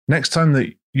Next time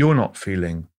that you're not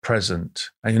feeling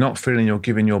present and you're not feeling you're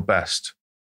giving your best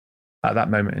at that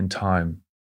moment in time,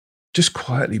 just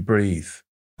quietly breathe.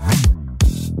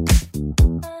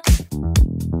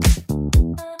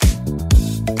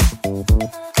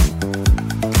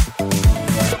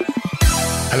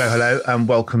 Hello, and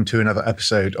welcome to another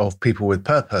episode of People with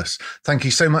Purpose. Thank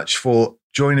you so much for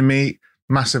joining me.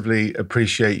 Massively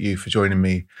appreciate you for joining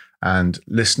me and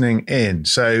listening in.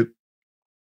 So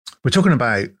we're talking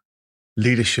about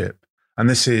leadership, and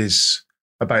this is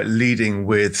about leading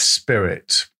with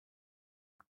spirit.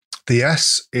 The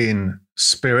S in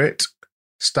spirit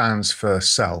stands for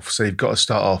self. So you've got to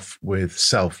start off with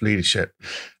self-leadership.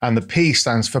 And the P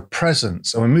stands for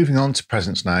presence. And we're moving on to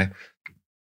presence now.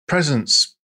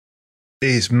 Presence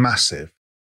is massive.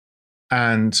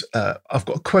 And I've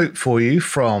got a quote for you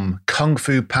from Kung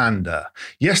Fu Panda.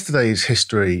 Yesterday is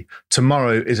history,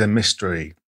 tomorrow is a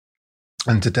mystery,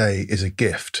 and today is a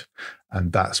gift.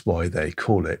 And that's why they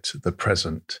call it the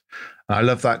present. And I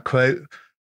love that quote.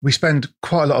 We spend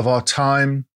quite a lot of our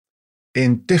time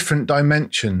in different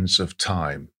dimensions of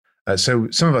time. So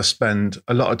some of us spend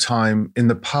a lot of time in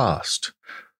the past,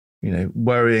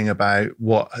 worrying about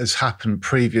what has happened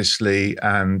previously,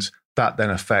 and that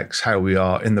then affects how we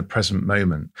are in the present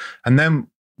moment. And then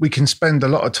we can spend a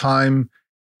lot of time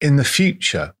in the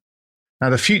future. Now,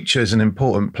 the future is an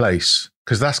important place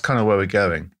because that's kind of where we're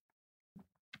going.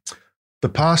 The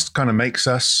past kind of makes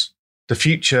us. The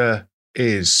future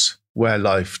is where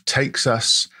life takes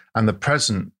us, and the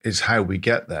present is how we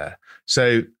get there.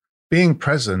 So being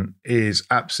present is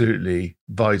absolutely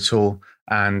vital,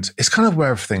 and it's kind of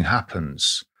where everything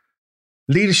happens.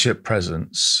 Leadership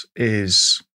presence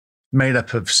is made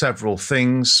up of several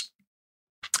things.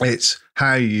 It's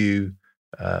how you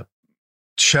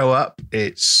show up.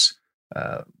 It's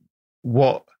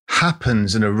what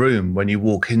happens in a room when you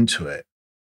walk into it.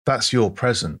 That's your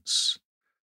presence.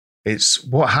 It's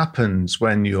what happens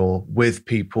when you're with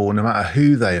people, no matter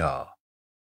who they are.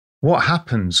 What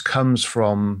happens comes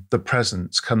from the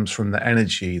presence, comes from the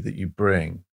energy that you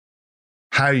bring.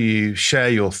 How you share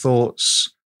your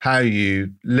thoughts, how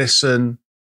you listen,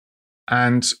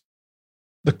 and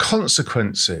the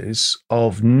consequences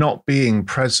of not being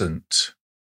present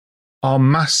are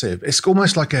massive. It's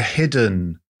almost like a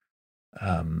hidden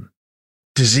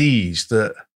disease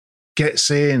that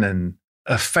gets in and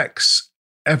affects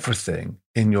everything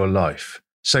in your life.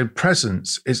 So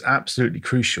presence is absolutely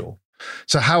crucial.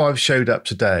 So how I've showed up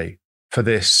today for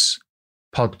this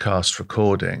podcast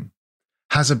recording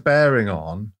has a bearing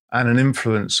on and an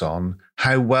influence on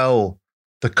how well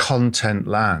the content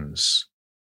lands.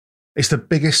 It's the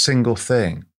biggest single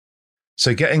thing.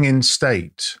 So getting in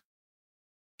state,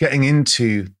 getting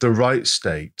into the right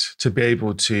state to be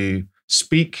able to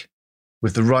speak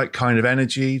with the right kind of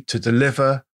energy, to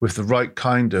deliver with the right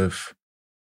kind of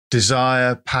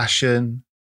desire, passion,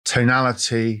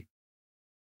 tonality,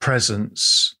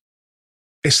 presence.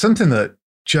 It's something that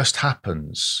just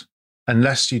happens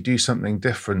unless you do something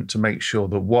different to make sure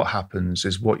that what happens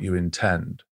is what you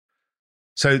intend.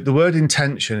 So the word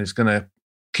intention is going to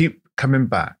keep coming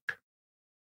back.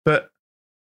 But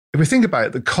if we think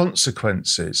about the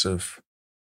consequences of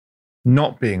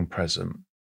not being present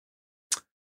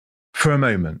for a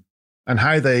moment and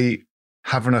how they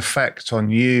have an effect on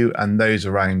you and those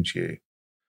around you,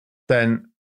 then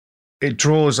it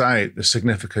draws out the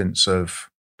significance of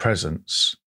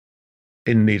presence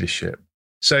in leadership.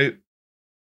 So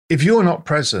if you're not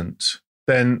present,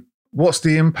 then what's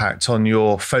the impact on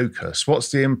your focus?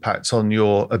 What's the impact on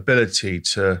your ability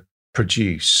to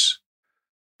produce?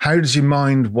 How does your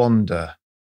mind wander?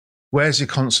 Where's your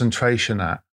concentration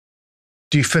at?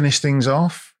 Do you finish things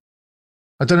off?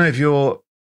 I don't know if you're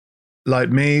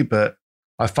like me, but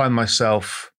I find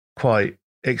myself quite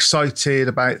excited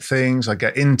about things. I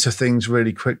get into things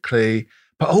really quickly,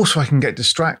 but also I can get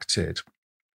distracted.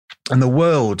 And the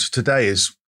world today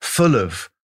is full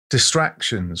of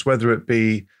distractions, whether it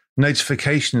be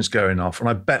notifications going off, and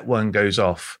I bet one goes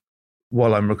off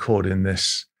while I'm recording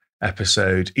this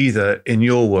episode, either in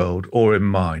your world or in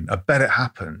mine. I bet it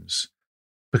happens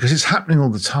because it's happening all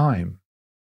the time.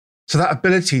 So that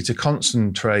ability to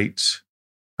concentrate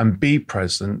and be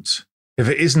present, if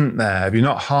it isn't there, if you're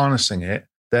not harnessing it,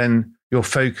 then your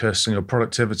focus and your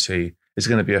productivity is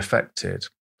going to be affected.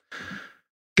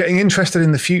 Getting interested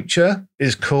in the future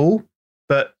is cool,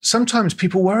 but sometimes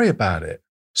people worry about it.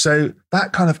 So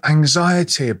that kind of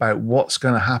anxiety about what's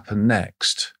going to happen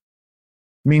next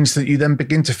means that you then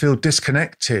begin to feel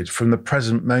disconnected from the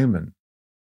present moment.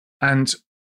 And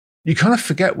you kind of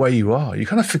forget where you are. You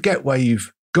kind of forget where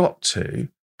you've got to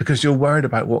because you're worried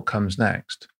about what comes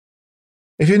next.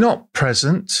 If you're not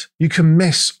present, you can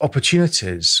miss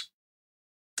opportunities.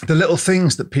 The little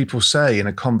things that people say in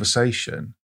a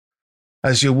conversation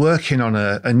as you're working on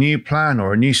a new plan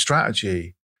or a new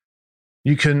strategy,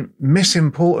 you can miss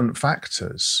important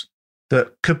factors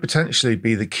that could potentially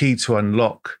be the key to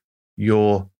unlock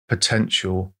your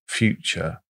potential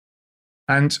future.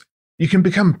 And you can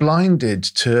become blinded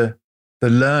to the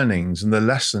learnings and the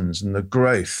lessons and the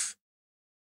growth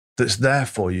that's there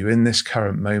for you in this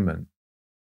current moment.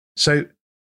 So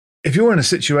if you're in a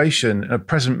situation, a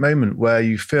present moment where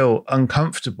you feel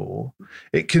uncomfortable,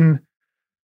 it can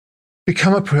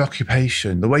become a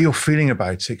preoccupation. The way you're feeling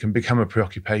about it can become a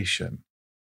preoccupation.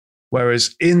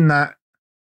 Whereas in that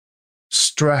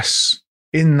stress,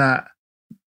 in that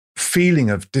feeling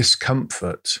of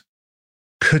discomfort,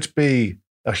 could be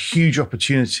a huge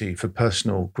opportunity for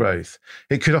personal growth.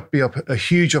 It could be a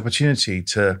huge opportunity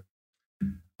to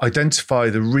identify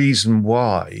the reason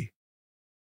why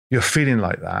you're feeling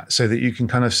like that, so that you can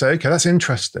kind of say, okay, that's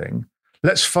interesting.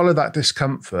 Let's follow that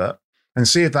discomfort and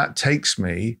see if that takes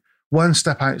me one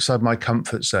step outside my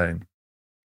comfort zone.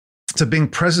 So being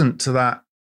present to that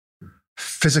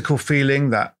physical feeling,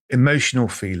 that emotional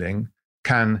feeling,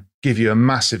 can give you a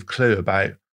massive clue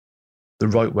about the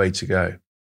right way to go.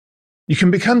 You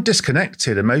can become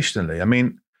disconnected emotionally. I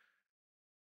mean,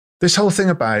 this whole thing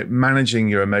about managing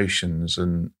your emotions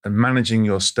and managing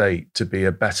your state to be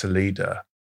a better leader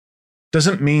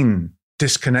doesn't mean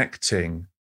disconnecting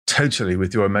totally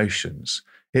with your emotions.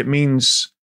 It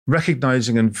means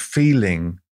recognizing and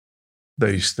feeling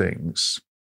those things,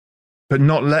 but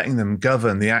not letting them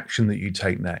govern the action that you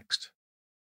take next.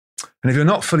 And if you're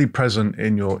not fully present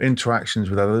in your interactions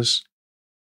with others,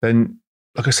 then,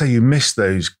 like I say, you miss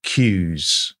those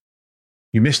cues.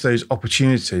 You miss those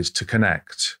opportunities to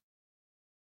connect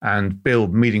and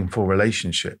build meaningful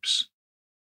relationships.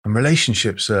 And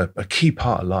relationships are a key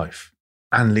part of life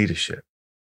and leadership.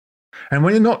 And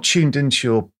when you're not tuned into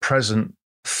your present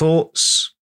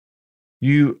thoughts,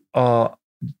 you are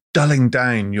dulling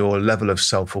down your level of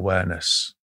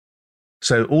self-awareness.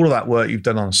 So all of that work you've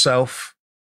done on self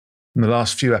in the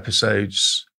last few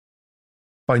episodes,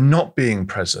 by not being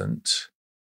present,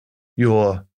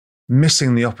 you're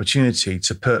missing the opportunity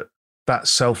to put that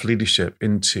self-leadership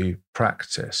into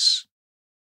practice.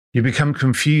 You become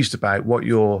confused about what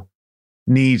your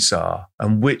needs are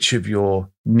and which of your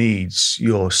needs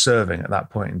you're serving at that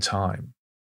point in time.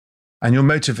 And your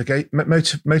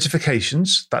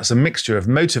motivations, that's a mixture of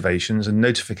motivations and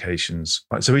notifications.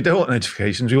 Right? So we don't want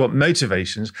notifications, we want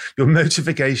motivations. Your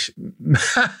motivation,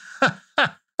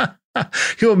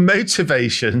 your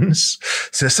motivations,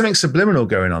 so there's something subliminal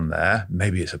going on there.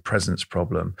 Maybe it's a presence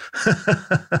problem.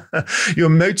 Your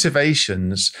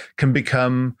motivations can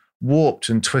become warped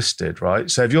and twisted,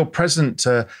 right? So if you're present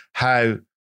to how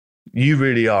you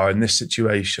really are in this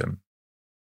situation,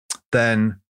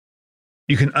 then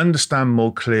you can understand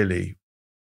more clearly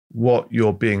what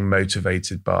you're being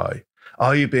motivated by.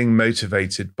 Are you being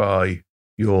motivated by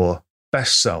your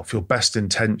best self, your best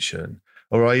intention?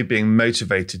 Or are you being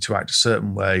motivated to act a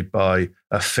certain way by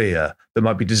a fear that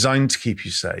might be designed to keep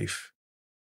you safe,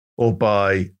 or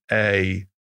by the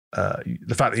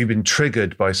fact that you've been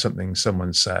triggered by something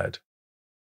someone said?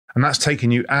 And that's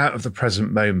taken you out of the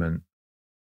present moment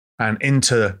and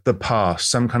into the past,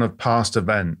 some kind of past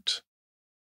event,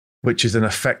 which is then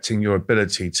affecting your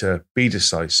ability to be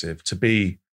decisive, to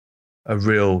be a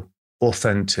real,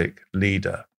 authentic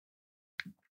leader.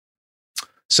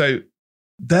 So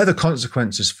they're the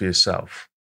consequences for yourself.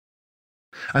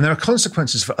 And there are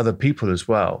consequences for other people as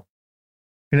well.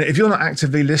 You know, if you're not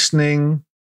actively listening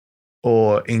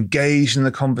or engaged in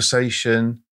the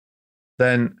conversation,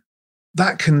 then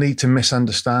that can lead to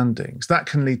misunderstandings. That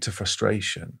can lead to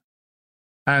frustration.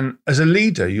 And as a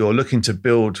leader, you're looking to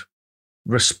build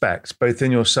respect, both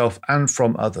in yourself and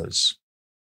from others.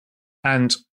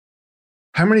 And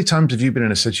how many times have you been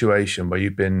in a situation where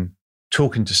you've been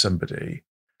talking to somebody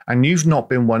and you've not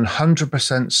been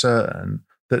 100% certain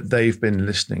that they've been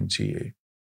listening to you?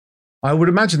 I would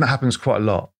imagine that happens quite a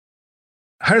lot.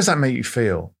 How does that make you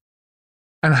feel?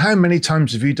 And how many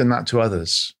times have you done that to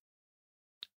others?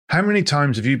 How many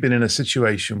times have you been in a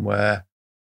situation where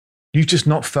you've just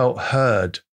not felt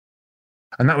heard?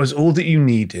 And that was all that you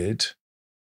needed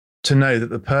to know that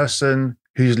the person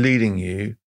who's leading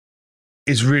you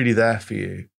is really there for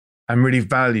you and really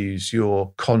values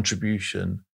your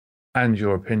contribution and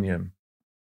your opinion.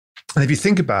 And if you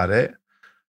think about it,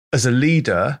 as a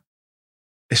leader,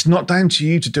 it's not down to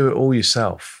you to do it all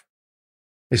yourself.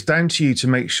 It's down to you to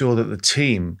make sure that the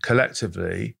team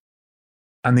collectively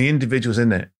and the individuals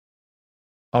in it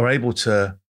are able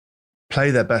to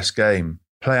play their best game,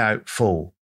 play out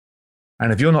full,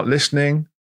 And if you're not listening,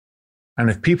 and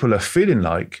if people are feeling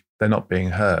like they're not being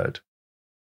heard,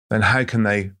 then how can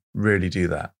they really do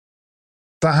that?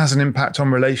 That has an impact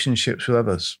on relationships with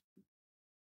others.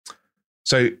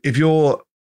 So if you're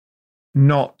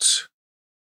not,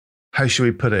 how should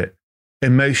we put it,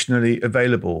 emotionally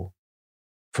available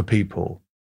for people,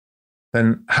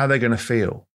 then how are they going to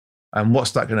feel? And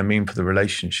what's that going to mean for the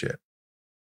relationship?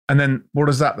 And then what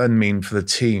does that then mean for the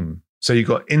team? So you've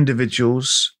got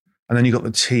individuals and then you've got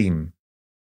the team.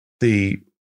 The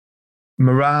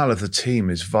morale of the team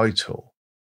is vital.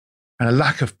 And a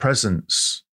lack of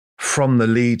presence from the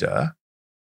leader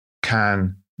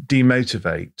can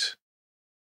demotivate.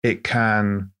 It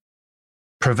can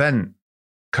prevent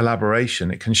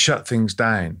collaboration. It can shut things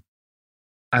down.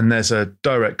 And there's a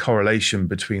direct correlation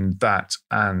between that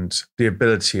and the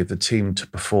ability of the team to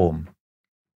perform.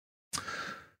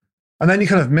 And then you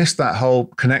kind of miss that whole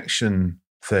connection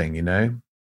thing, you know?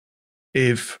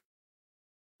 If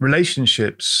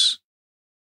relationships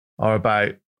are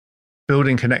about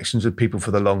building connections with people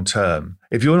for the long term,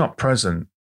 if you're not present,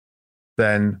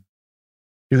 then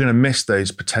you're going to miss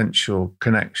those potential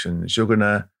connections. You're going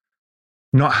to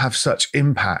not have such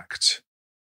impact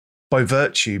by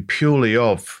virtue purely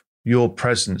of your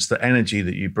presence, the energy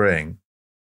that you bring.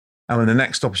 And when the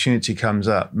next opportunity comes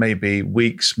up, maybe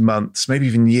weeks, months, maybe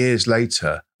even years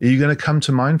later, are you going to come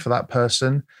to mind for that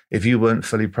person if you weren't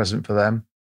fully present for them?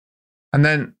 And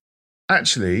then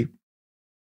actually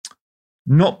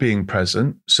not being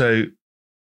present, so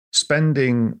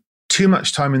spending too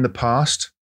much time in the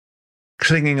past,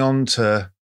 clinging on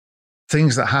to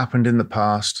things that happened in the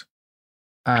past,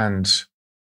 and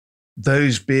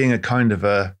those being a kind of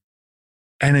a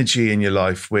energy in your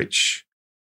life which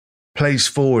plays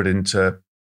forward into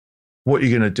what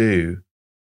you're going to do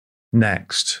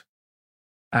next.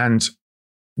 And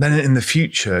then in the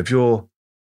future, if you're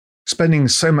spending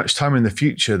so much time in the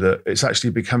future that it's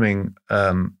actually becoming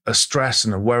a stress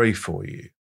and a worry for you,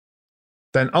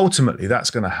 then ultimately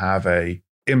that's going to have a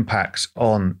impact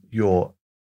on your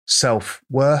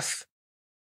self-worth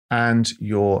and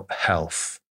your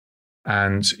health.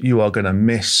 And you are going to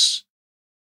miss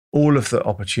all of the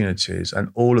opportunities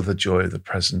and all of the joy of the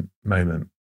present moment.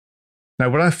 Now,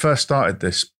 when I first started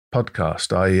this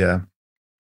podcast, I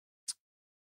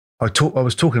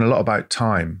was talking a lot about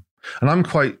time, and I'm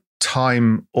quite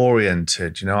time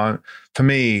oriented. You know, for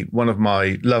me, one of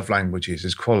my love languages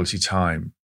is quality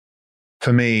time.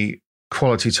 For me,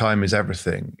 quality time is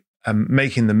everything, and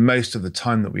making the most of the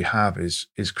time that we have is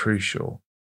crucial.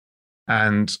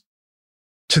 And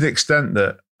to the extent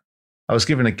that I was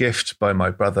given a gift by my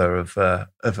brother of a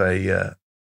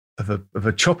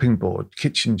chopping board,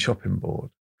 kitchen chopping board,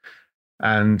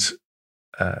 and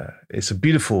it's a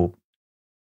beautiful,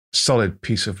 solid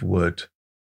piece of wood,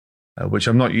 which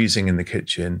I'm not using in the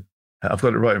kitchen. I've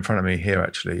got it right in front of me here,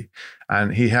 actually.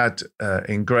 And he had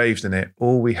engraved in it,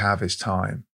 "All we have is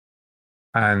time."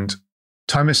 And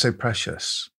time is so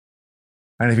precious.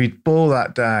 And if you boil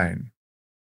that down,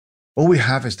 all we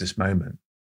have is this moment.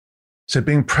 So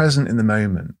being present in the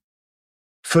moment,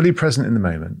 fully present in the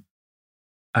moment,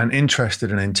 and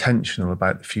interested and intentional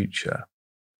about the future,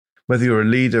 whether you're a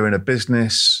leader in a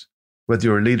business, whether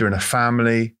you're a leader in a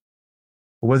family,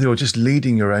 or whether you're just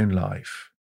leading your own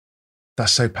life,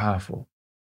 that's so powerful.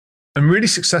 And really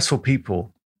successful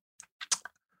people,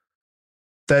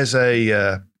 there's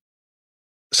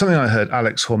something I heard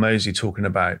Alex Hormozy talking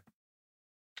about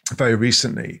very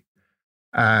recently,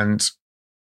 and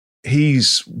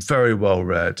he's very well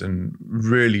read and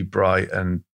really bright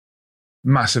and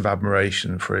massive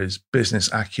admiration for his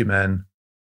business acumen,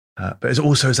 but it's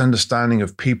also his understanding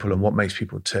of people and what makes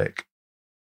people tick.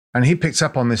 And he picked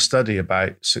up on this study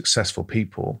about successful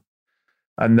people,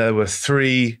 and there were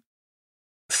 3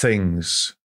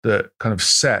 things that kind of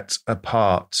set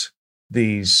apart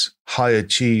these high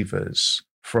achievers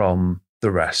from the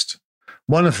rest.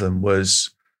 One of them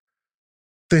was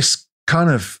this kind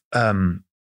of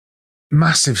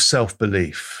massive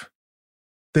self-belief,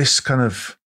 this kind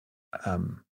of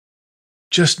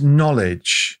just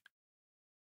knowledge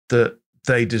that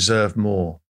they deserve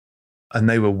more and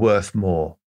they were worth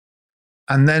more.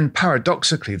 And then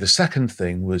paradoxically, the second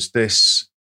thing was this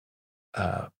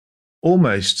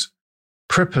almost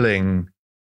crippling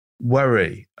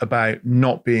worry about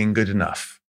not being good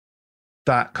enough,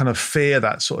 that kind of fear,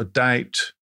 that sort of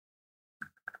doubt.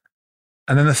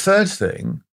 And then the third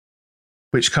thing,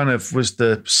 which kind of was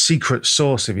the secret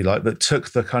sauce, if you like, that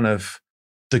took the kind of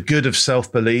the good of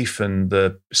self-belief and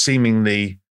the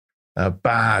seemingly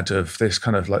bad of this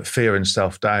kind of like fear and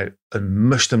self-doubt and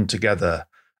mushed them together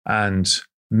and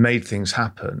made things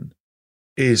happen,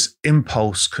 is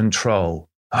impulse control.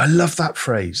 I love that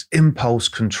phrase, impulse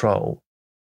control.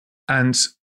 And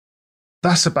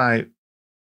that's about,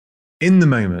 in the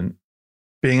moment,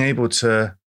 being able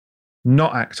to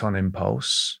not act on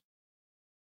impulse,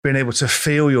 being able to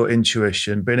feel your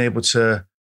intuition, being able to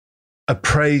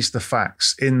appraise the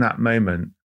facts in that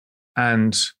moment.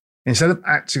 And instead of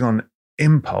acting on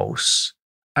impulse,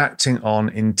 acting on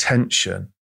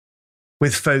intention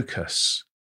with focus,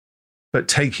 but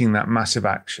taking that massive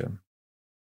action.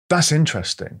 That's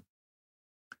interesting.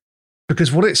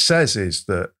 Because what it says is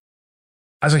that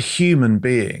as a human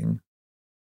being,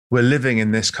 we're living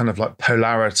in this kind of like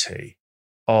polarity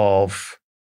of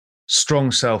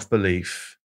strong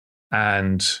self-belief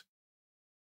and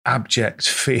abject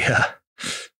fear,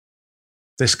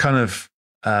 this kind of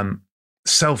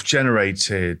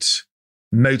self-generated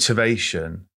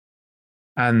motivation,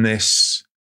 and this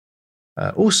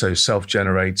also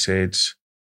self-generated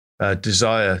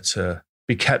desire to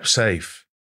be kept safe,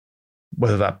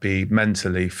 whether that be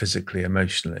mentally, physically,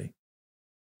 emotionally.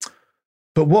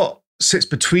 But what sits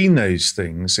between those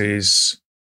things is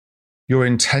your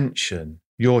intention,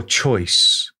 your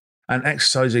choice, and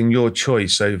exercising your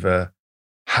choice over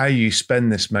how you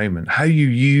spend this moment, how you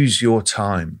use your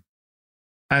time.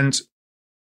 And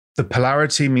the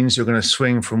polarity means you're going to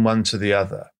swing from one to the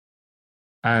other.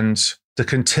 And the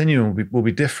continuum will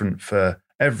be different for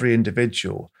every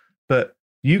individual. But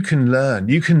you can learn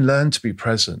to be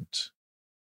present.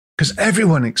 Because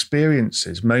everyone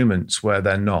experiences moments where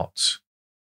they're not.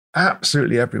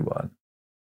 Absolutely everyone.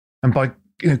 And by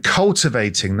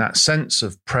cultivating that sense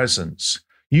of presence,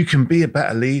 you can be a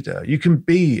better leader. You can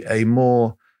be a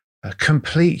more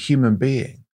complete human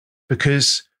being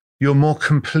because you're more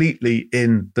completely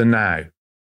in the now.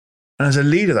 And as a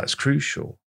leader, that's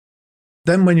crucial.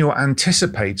 Then when you're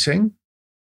anticipating,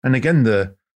 and again,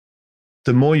 the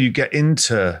more you get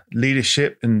into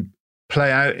leadership and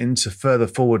play out into further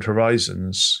forward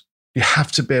horizons, you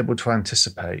have to be able to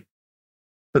anticipate.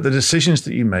 But the decisions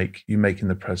that you make in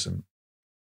the present.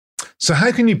 So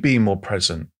how can you be more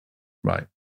present? Right.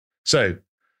 So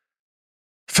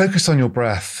focus on your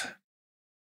breath.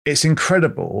 It's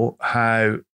incredible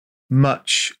how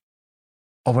much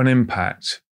of an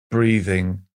impact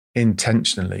breathing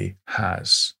intentionally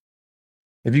has.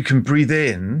 If you can breathe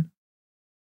in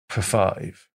for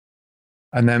 5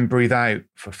 and then breathe out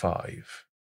for 5,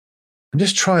 and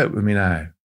just try it with me now.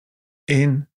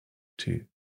 In, 2,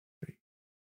 3.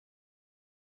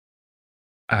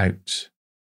 Out.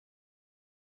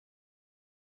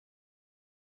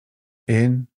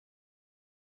 In.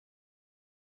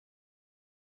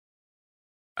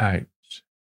 Out.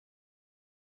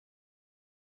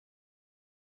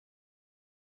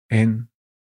 In.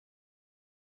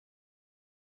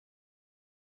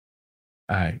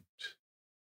 Out.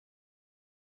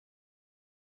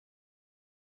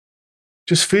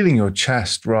 Just feeling your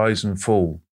chest rise and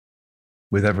fall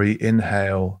with every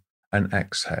inhale and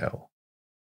exhale.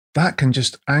 That can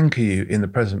just anchor you in the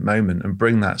present moment and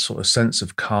bring that sort of sense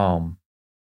of calm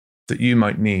that you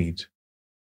might need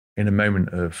in a moment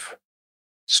of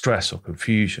stress or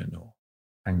confusion or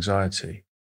anxiety.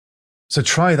 So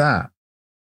try that.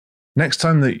 Next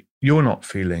time that you're not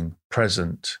feeling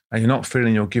present and you're not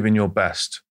feeling you're giving your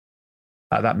best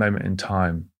at that moment in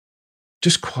time,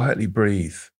 just quietly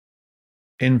breathe.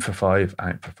 In for 5,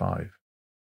 out for 5.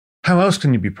 How else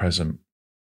can you be present?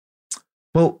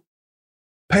 Well,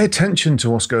 pay attention to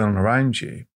what's going on around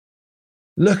you.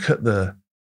 Look at the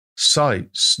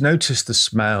sights, notice the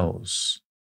smells.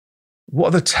 What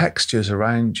are the textures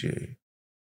around you?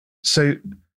 So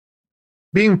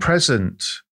being present,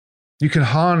 you can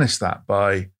harness that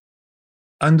by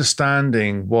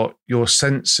understanding what your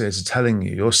senses are telling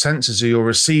you. Your senses are your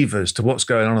receivers to what's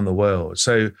going on in the world.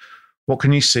 So what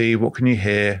can you see? What can you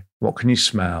hear? What can you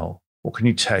smell? What can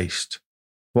you taste?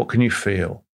 What can you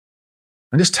feel?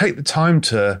 And just take the time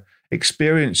to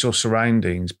experience your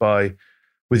surroundings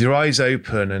with your eyes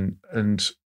open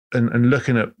and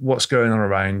looking at what's going on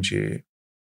around you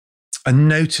and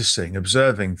noticing,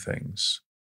 observing things,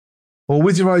 or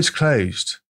with your eyes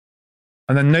closed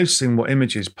and then noticing what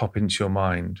images pop into your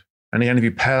mind. And again, if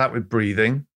you pair that with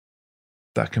breathing,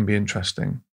 that can be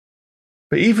interesting.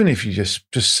 But even if you just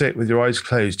sit with your eyes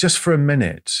closed just for a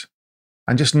minute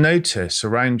and just notice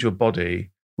around your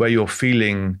body where you're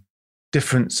feeling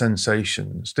different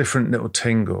sensations, different little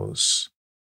tingles,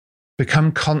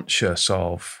 become conscious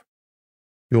of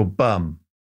your bum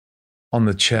on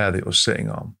the chair that you're sitting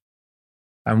on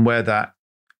and where that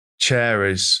chair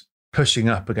is pushing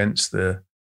up against the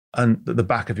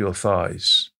back of your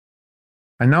thighs.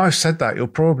 And now I've said that, you're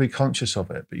probably conscious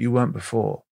of it, but you weren't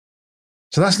before.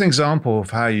 So that's an example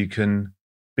of how you can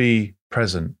be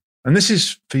present. And this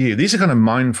is for you. These are kind of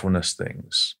mindfulness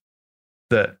things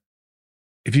that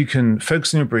if you can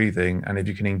focus on your breathing and if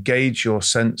you can engage your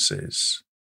senses,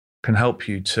 can help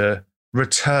you to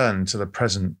return to the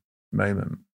present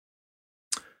moment.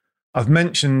 I've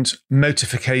mentioned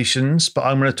notifications, but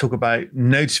I'm going to talk about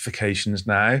notifications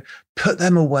now. Put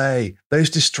them away, those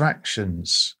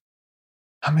distractions.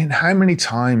 I mean, how many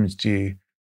times do you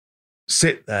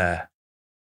sit there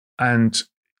and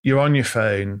you're on your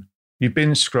phone, you've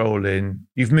been scrolling,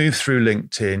 you've moved through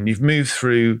LinkedIn, you've moved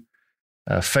through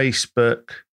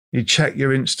Facebook, you check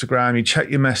your Instagram, you check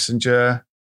your Messenger,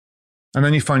 and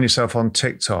then you find yourself on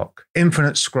TikTok,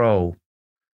 infinite scroll.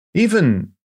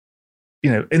 Even,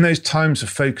 in those times of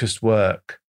focused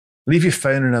work, leave your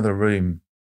phone in another room.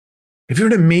 If you're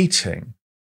in a meeting,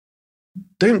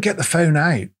 don't get the phone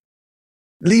out.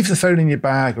 Leave the phone in your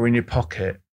bag or in your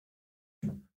pocket.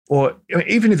 Or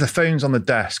even if the phone's on the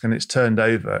desk and it's turned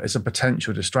over, it's a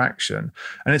potential distraction.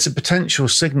 And it's a potential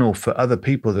signal for other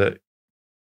people that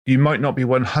you might not be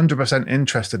 100%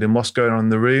 interested in what's going on in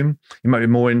the room. You might be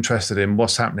more interested in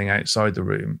what's happening outside the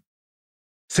room.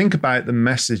 Think about the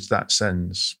message that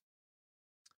sends.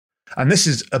 And this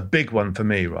is a big one for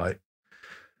me, right?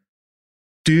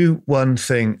 Do one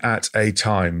thing at a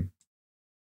time.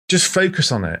 Just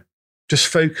focus on it. Just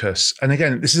focus. And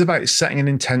again, this is about setting an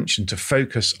intention to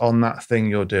focus on that thing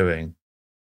you're doing.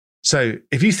 So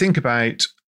if you think about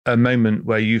a moment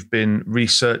where you've been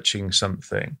researching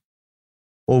something,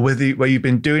 or where you've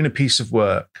been doing a piece of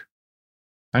work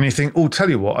and you think, oh, tell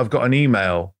you what, I've got an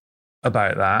email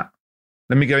about that.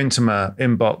 Let me go into my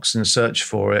inbox and search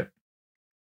for it.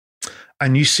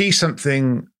 And you see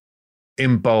something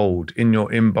in bold in your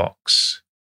inbox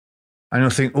and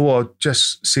you'll think, oh, I'll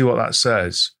just see what that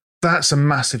says. That's a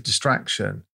massive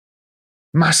distraction.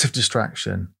 Massive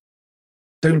distraction.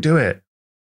 Don't do it.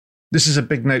 This is a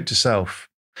big note to self.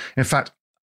 In fact,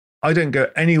 I don't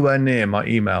go anywhere near my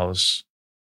emails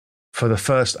for the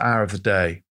first hour of the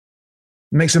day.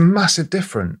 It makes a massive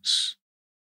difference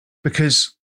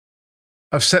because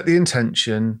I've set the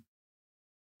intention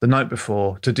the night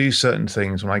before to do certain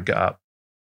things when I get up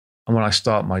and when I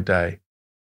start my day.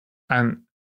 And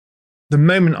the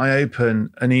moment I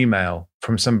open an email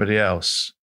from somebody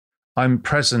else, I'm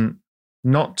present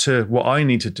not to what I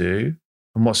need to do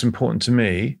and what's important to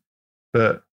me,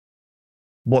 but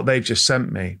what they've just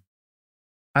sent me.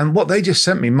 And what they just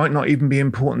sent me might not even be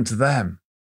important to them.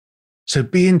 So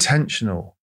be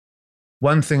intentional.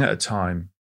 One thing at a time.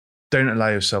 Don't allow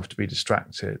yourself to be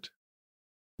distracted.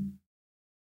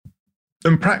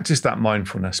 And practice that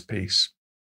mindfulness piece.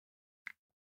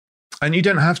 And you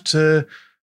don't have to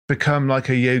become like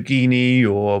a yogini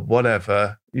or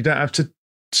whatever. You don't have to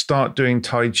start doing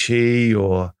Tai Chi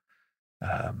or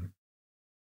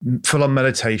full-on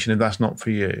meditation if that's not for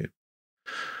you.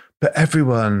 But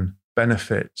everyone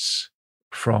benefits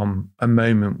from a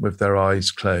moment with their eyes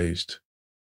closed,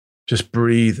 just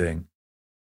breathing.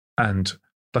 And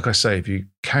like I say, if you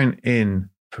count in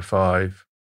for 5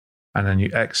 and then you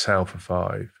exhale for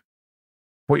 5,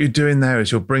 what you're doing there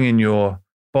is you're bringing your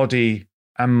body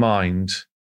and mind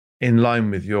in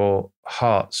line with your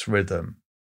heart's rhythm.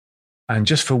 And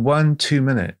just for 1-2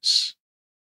 minutes,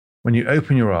 when you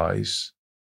open your eyes,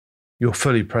 you're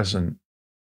fully present.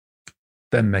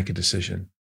 Then make a decision.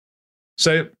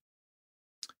 So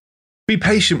be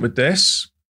patient with this.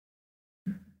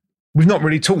 We've not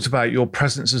really talked about your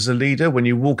presence as a leader when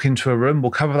you walk into a room. We'll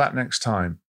cover that next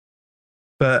time.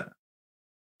 But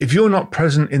if you're not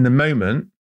present in the moment,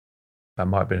 that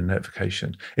might be a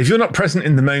notification. If you're not present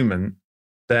in the moment,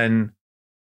 then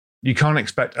you can't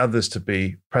expect others to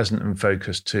be present and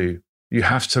focused too. You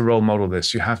have to role model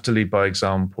this. You have to lead by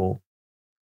example.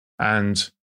 And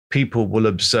people will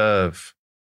observe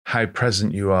how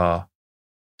present you are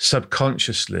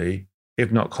subconsciously,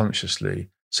 if not consciously.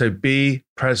 So be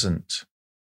present.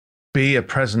 Be a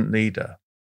present leader.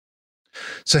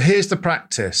 So here's the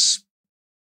practice.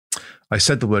 I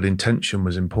said the word intention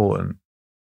was important,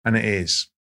 and it is.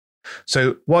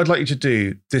 So what I'd like you to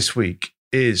do this week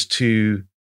is to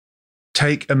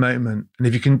take a moment, and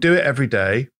if you can do it every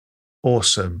day,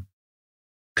 awesome.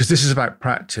 Because this is about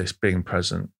practice, being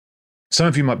present. Some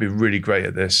of you might be really great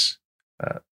at this.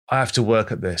 I have to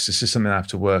work at this. This is something I have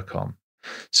to work on.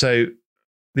 So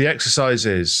the exercise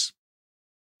is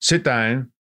sit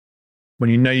down when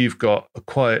you know you've got a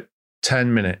quiet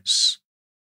 10 minutes.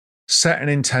 Set an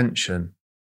intention.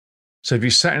 So if you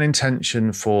set an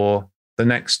intention for the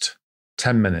next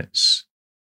 10 minutes,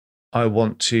 I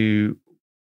want to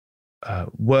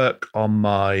work on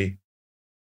my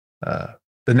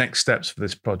the next steps for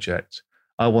this project.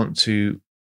 I want to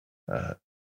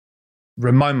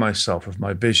remind myself of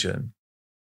my vision.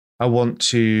 I want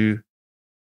to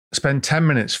spend 10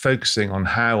 minutes focusing on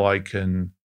how I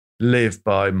can live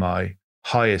by my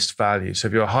highest value. So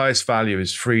if your highest value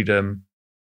is freedom,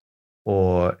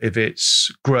 or if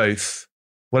it's growth,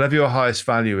 whatever your highest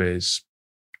value is,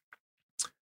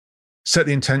 set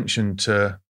the intention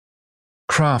to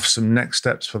craft some next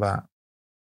steps for that.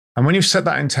 And when you've set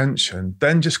that intention,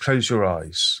 then just close your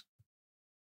eyes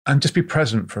and just be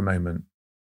present for a moment.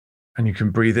 And you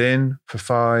can breathe in for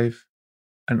 5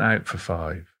 and out for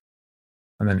 5.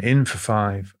 And then in for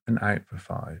 5 and out for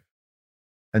 5.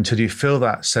 Until you feel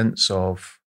that sense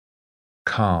of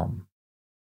calm.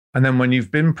 And then when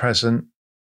you've been present,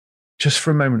 just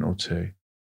for a moment or two,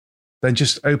 then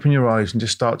just open your eyes and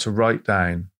just start to write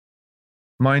down,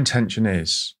 my intention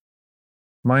is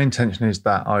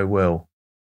that I will.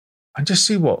 And just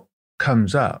see what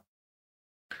comes up.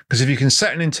 Because if you can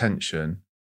set an intention,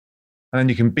 and then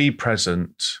you can be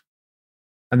present,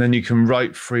 and then you can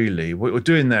write freely, what you're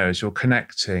doing there is you're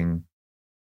connecting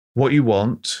what you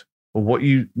want or what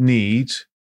you need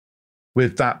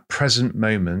with that present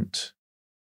moment.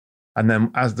 And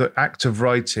then as the act of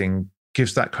writing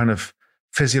gives that kind of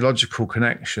physiological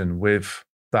connection with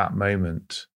that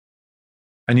moment.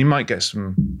 And you might get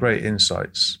some great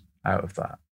insights out of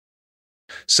that.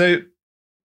 So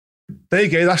there you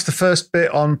go. That's the first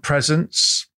bit on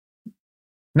presence.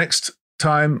 Next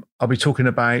time, I'll be talking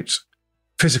about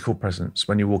physical presence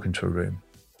when you walk into a room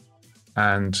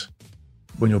and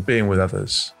when you're being with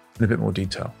others in a bit more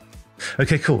detail.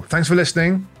 Okay, cool. Thanks for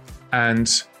listening,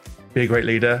 and be a great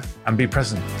leader and be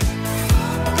present.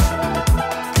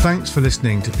 Thanks for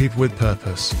listening to People with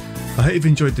Purpose. I hope you've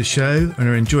enjoyed the show and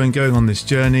are enjoying going on this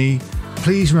journey.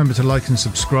 Please remember to like and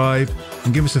subscribe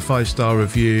and give us a 5-star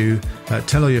review.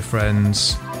 Tell all your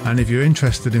friends. And if you're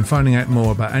interested in finding out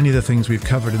more about any of the things we've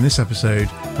covered in this episode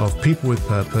of People with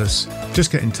Purpose,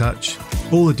 just get in touch.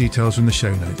 All the details are in the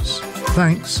show notes.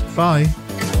 Thanks. Bye.